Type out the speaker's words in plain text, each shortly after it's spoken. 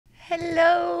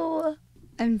Hello!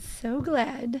 I'm so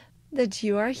glad that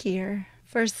you are here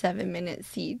for 7-Minute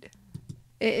Seed.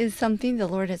 It is something the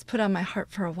Lord has put on my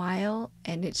heart for a while,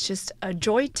 and it's just a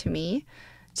joy to me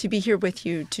to be here with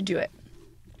you to do it.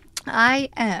 I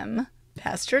am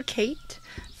Pastor Kate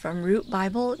from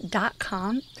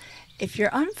rootbible.com. If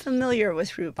you're unfamiliar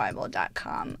with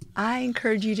rootbible.com, I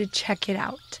encourage you to check it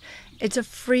out. It's a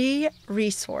free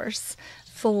resource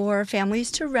for families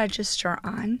to register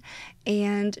on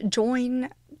and join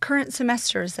current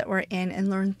semesters that we're in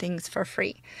and learn things for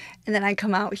free. And then I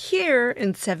come out here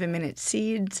in 7-Minute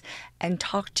Seeds and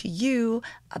talk to you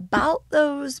about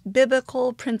those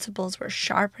biblical principles we're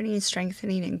sharpening,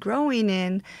 strengthening, and growing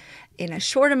in a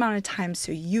short amount of time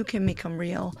so you can make them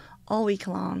real all week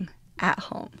long at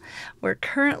home. We're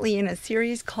currently in a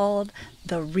series called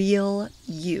The Real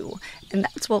You, and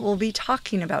that's what we'll be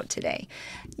talking about today.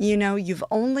 You know, you've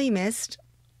only missed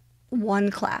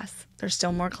one class. There's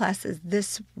still more classes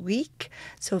this week.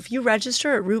 So if you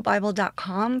register at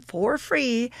rootbible.com for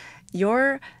free,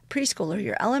 your preschooler,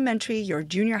 your elementary, your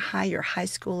junior high, your high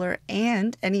schooler,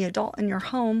 and any adult in your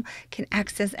home can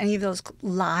access any of those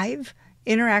live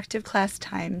interactive class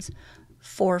times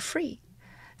for free.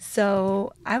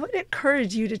 So I would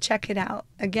encourage you to check it out.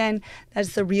 Again,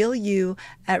 that's The Real You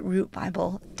at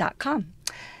rootbible.com.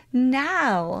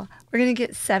 Now, we're going to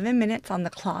get 7 minutes on the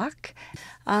clock.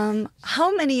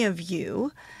 How many of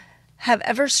you have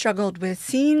ever struggled with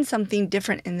seeing something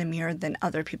different in the mirror than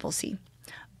other people see?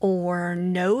 Or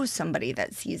know somebody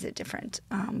that sees it different?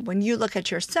 When you look at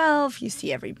yourself, you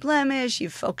see every blemish,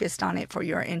 you've focused on it for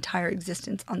your entire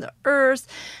existence on the earth,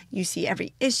 you see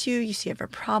every issue, you see every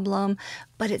problem,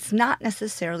 but it's not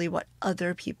necessarily what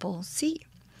other people see.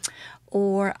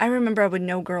 Or I remember I would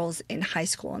know girls in high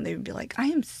school and they would be like, I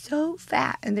am so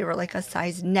fat. And they were like a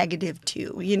size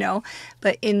 -2, you know,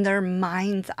 but in their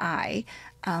mind's eye,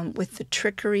 with the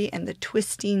trickery and the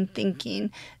twisting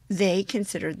thinking, they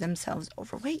considered themselves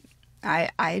overweight.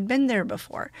 I had been there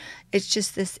before. It's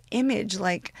just this image,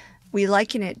 like we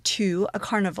liken it to a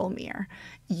carnival mirror.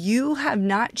 You have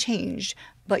not changed,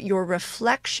 but your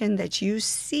reflection that you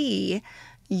see,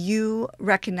 you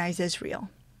recognize as real.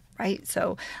 Right?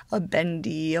 So a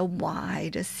bendy, a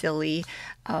wide, a silly,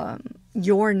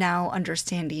 you're now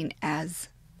understanding as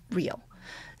real.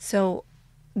 So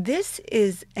this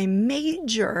is a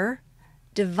major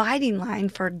dividing line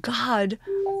for God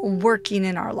working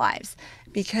in our lives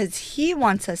because He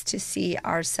wants us to see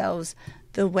ourselves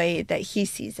the way that He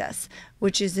sees us,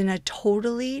 which is in a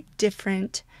totally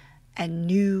different and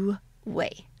new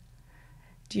way.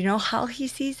 Do you know how He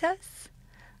sees us?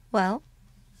 Well,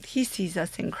 He sees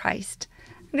us in Christ.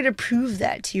 I'm going to prove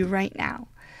that to you right now.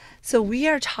 So we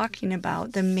are talking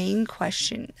about the main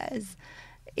question as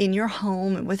in your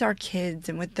home and with our kids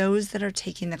and with those that are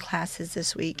taking the classes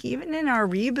this week, even in our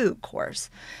reboot course,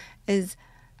 is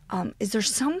there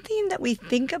something that we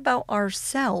think about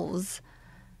ourselves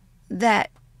that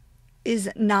is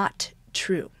not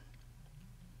true?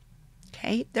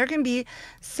 Okay, there can be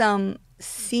some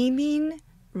seeming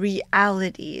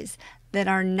realities that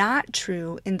are not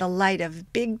true in the light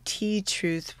of big T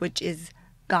truth, which is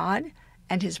God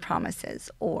and His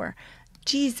promises, or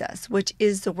Jesus, which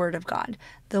is the Word of God,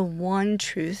 the one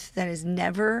truth that is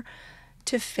never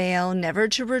to fail, never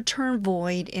to return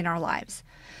void in our lives.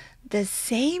 The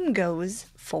same goes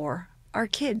for our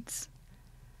kids.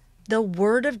 The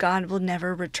Word of God will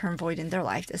never return void in their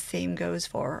life. The same goes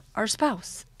for our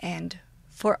spouse and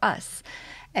for us.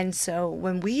 And so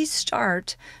when we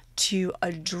start to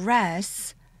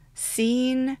address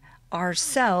seeing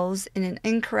ourselves in an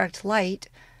incorrect light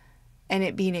and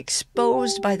it being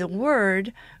exposed by the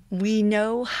Word, we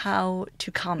know how to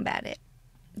combat it.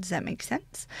 Does that make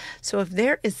sense? So if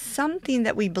there is something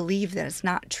that we believe that is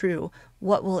not true,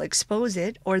 what will expose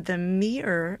it, or the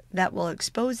mirror that will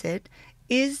expose it,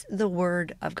 is the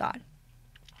Word of God.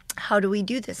 How do we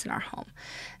do this in our home?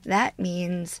 That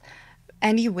means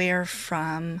anywhere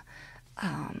from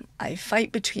a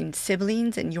fight between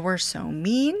siblings and you're so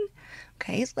mean.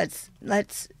 Okay, let's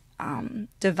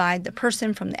divide the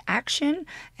person from the action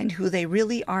and who they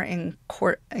really are in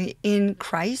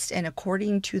Christ and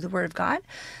according to the Word of God.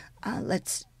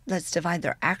 Let's divide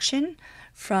their action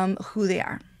from who they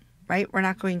are. Right? We're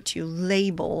not going to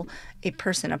label a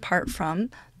person apart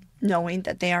from knowing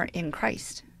that they are in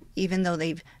Christ, even though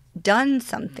they've done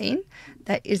something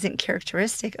that isn't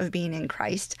characteristic of being in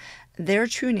Christ. Their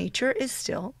true nature is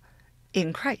still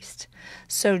in Christ.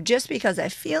 So just because a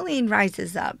feeling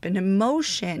rises up, an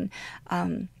emotion,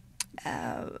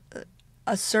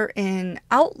 a certain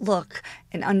outlook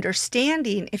and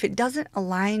understanding, if it doesn't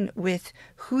align with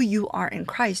who you are in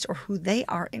Christ or who they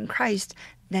are in Christ,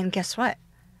 then guess what?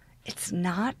 It's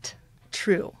not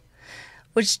true,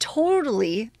 which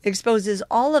totally exposes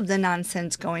all of the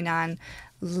nonsense going on,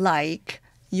 like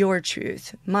your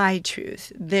truth, my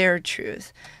truth, their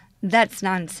truth. That's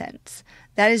nonsense.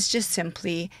 That is just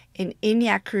simply an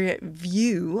inaccurate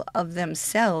view of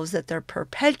themselves that they're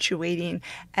perpetuating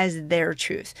as their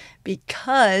truth,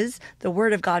 because the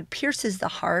Word of God pierces the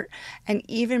heart and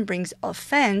even brings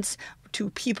offense to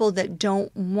people that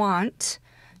don't want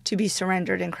to be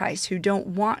surrendered in Christ, who don't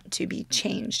want to be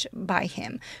changed by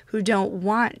Him, who don't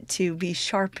want to be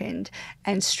sharpened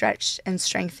and stretched and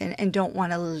strengthened, and don't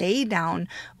want to lay down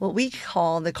what we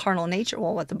call the carnal nature,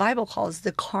 well, what the Bible calls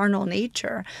the carnal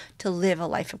nature, to live a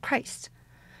life of Christ.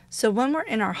 So when we're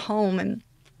in our home and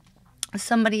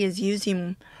somebody is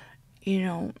using,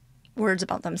 words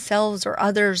about themselves or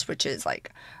others, which is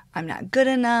like, I'm not good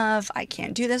enough, I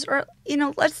can't do this, or,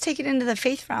 let's take it into the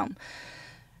faith realm.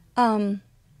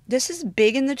 This is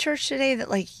big in the church today,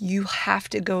 that you have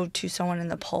to go to someone in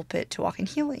the pulpit to walk in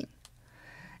healing.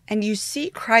 And you see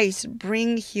Christ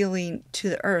bring healing to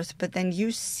the earth, but then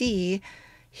you see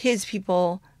His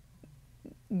people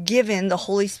given the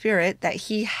Holy Spirit that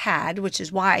He had, which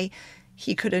is why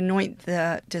He could anoint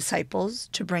the disciples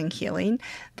to bring healing.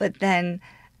 But then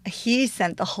He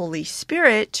sent the Holy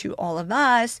Spirit to all of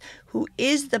us, who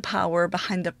is the power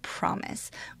behind the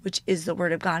promise, which is the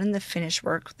Word of God and the finished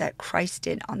work that Christ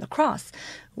did on the cross.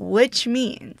 Which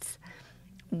means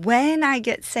when I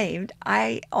get saved,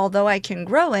 although I can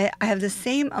grow it, I have the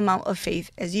same amount of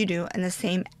faith as you do and the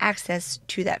same access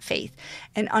to that faith.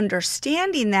 And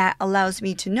understanding that allows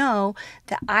me to know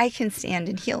that I can stand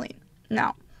in healing.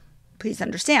 Now, please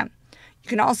understand, you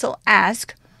can also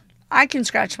ask, I can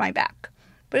scratch my back.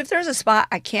 But if there's a spot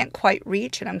I can't quite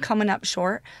reach and I'm coming up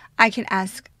short, I can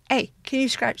ask, hey, can you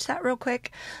scratch that real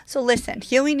quick? So listen,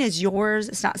 healing is yours.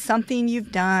 It's not something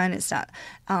you've done. It's not,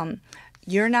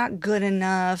 you're not good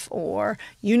enough or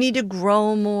you need to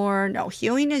grow more. No,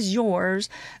 healing is yours,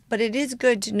 but it is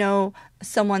good to know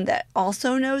someone that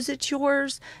also knows it's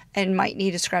yours and might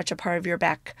need to scratch a part of your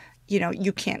back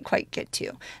you can't quite get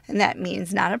to. And that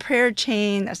means not a prayer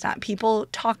chain. That's not people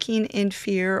talking in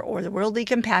fear or the worldly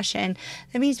compassion.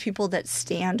 That means people that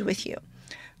stand with you.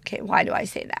 Okay, why do I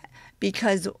say that?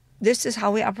 Because this is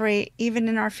how we operate even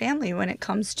in our family when it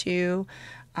comes to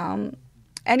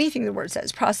anything the Word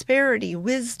says, prosperity,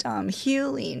 wisdom,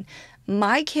 healing.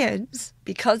 My kids,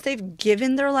 because they've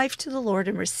given their life to the Lord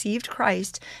and received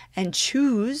Christ and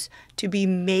choose to be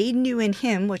made new in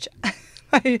Him, which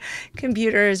my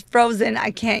computer is frozen.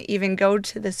 I can't even go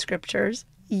to the scriptures.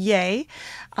 Yay.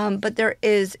 But there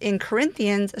is in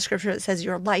Corinthians a scripture that says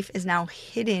your life is now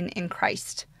hidden in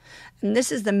Christ. And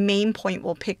this is the main point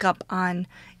we'll pick up on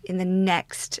in the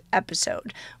next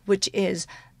episode, which is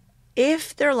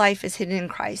if their life is hidden in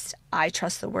Christ, I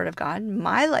trust the Word of God,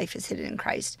 my life is hidden in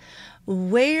Christ,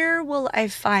 where will I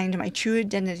find my true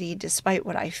identity despite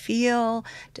what I feel,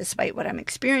 despite what I'm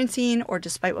experiencing, or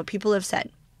despite what people have said?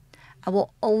 I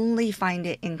will only find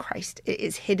it in Christ. It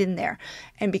is hidden there.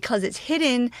 And because it's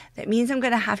hidden, that means I'm going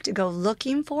to have to go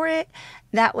looking for it.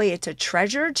 That way it's a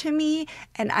treasure to me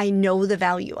and I know the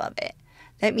value of it.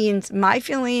 That means my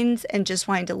feelings and just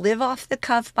wanting to live off the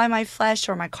cuff by my flesh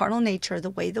or my carnal nature,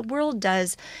 the way the world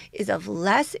does, is of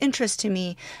less interest to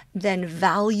me than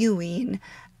valuing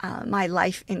my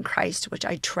life in Christ, which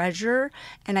I treasure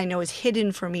and I know is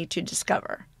hidden for me to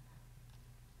discover.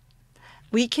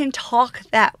 We can talk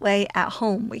that way at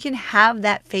home. We can have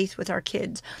that faith with our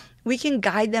kids. We can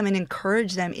guide them and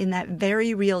encourage them in that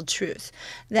very real truth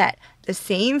that the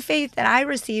same faith that I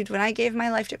received when I gave my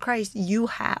life to Christ, you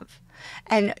have.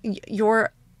 And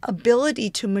your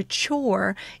ability to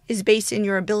mature is based in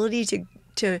your ability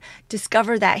to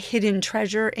discover that hidden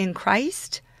treasure in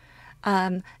Christ,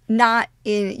 not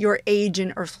in your age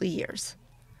and earthly years.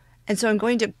 And so I'm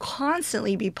going to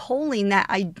constantly be pulling that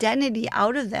identity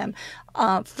out of them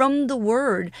from the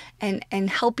Word and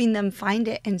helping them find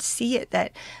it and see it,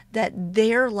 that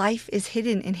their life is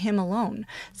hidden in Him alone.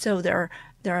 So their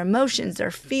emotions,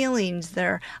 their feelings,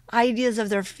 their ideas of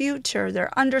their future,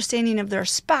 their understanding of their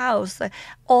spouse,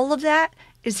 all of that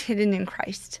is hidden in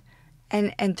Christ.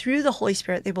 And through the Holy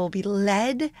Spirit, they will be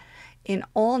led in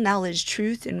all knowledge,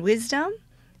 truth, and wisdom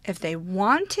if they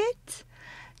want it,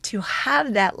 to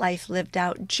have that life lived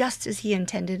out just as He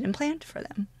intended and planned for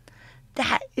them.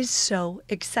 That is so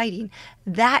exciting.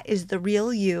 That is the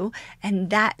real you,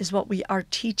 and that is what we are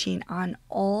teaching on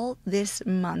all this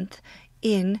month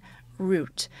in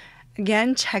Root.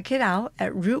 Again, check it out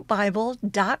at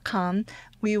rootbible.com.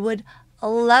 We would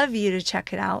love you to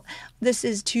check it out. This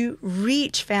is to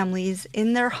reach families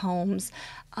in their homes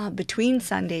between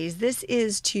Sundays. This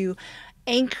is to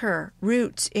anchor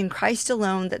roots in Christ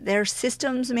alone, that their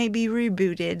systems may be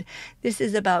rebooted. This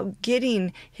is about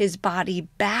getting his body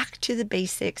back to the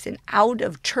basics and out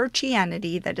of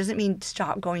churchianity. That doesn't mean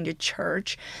stop going to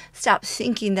church. Stop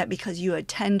thinking that because you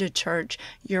attend a church,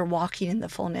 you're walking in the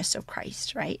fullness of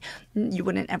Christ, right? You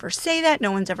wouldn't ever say that.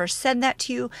 No one's ever said that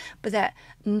to you, but that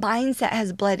mindset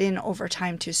has bled in over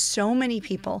time to so many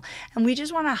people. And we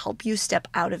just want to help you step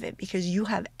out of it, because you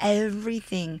have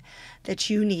everything that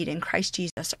you need in Christ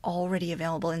Jesus already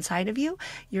available inside of you.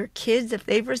 Your kids, if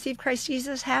they've received Christ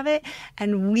Jesus, have it.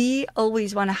 And we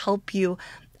always want to help you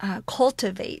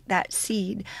cultivate that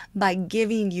seed by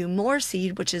giving you more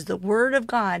seed, which is the Word of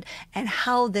God, and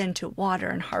how then to water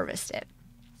and harvest it.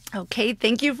 Okay,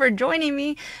 thank you for joining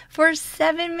me for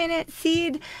 7-Minute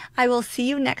Seed. I will see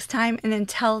you next time, and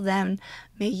until then,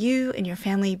 may you and your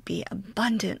family be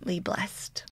abundantly blessed.